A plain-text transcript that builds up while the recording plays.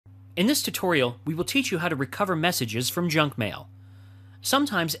In this tutorial, we will teach you how to recover messages from junk mail.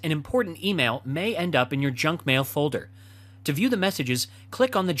 Sometimes an important email may end up in your junk mail folder. To view the messages,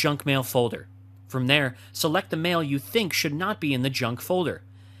 click on the junk mail folder. From there, select the mail you think should not be in the junk folder.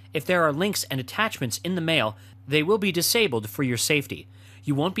 If there are links and attachments in the mail, they will be disabled for your safety.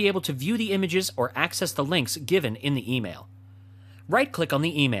 You won't be able to view the images or access the links given in the email. Right-click on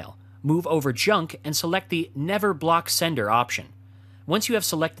the email, move over Junk, and select the Never Block Sender option. Once you have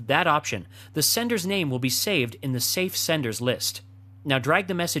selected that option, the sender's name will be saved in the Safe Senders list. Now drag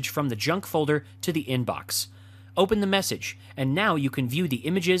the message from the junk folder to the inbox. Open the message, and now you can view the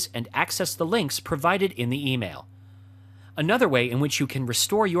images and access the links provided in the email. Another way in which you can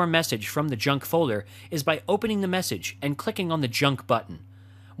restore your message from the junk folder is by opening the message and clicking on the Junk button.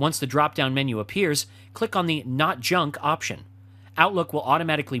 Once the drop-down menu appears, click on the Not Junk option. Outlook will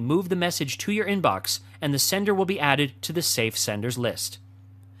automatically move the message to your inbox, and the sender will be added to the Safe Senders list.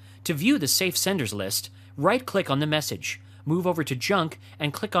 To view the Safe Senders list, right-click on the message, move over to Junk,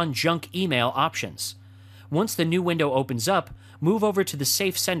 and click on Junk Email Options. Once the new window opens up, move over to the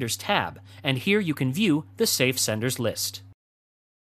Safe Senders tab, and here you can view the Safe Senders list.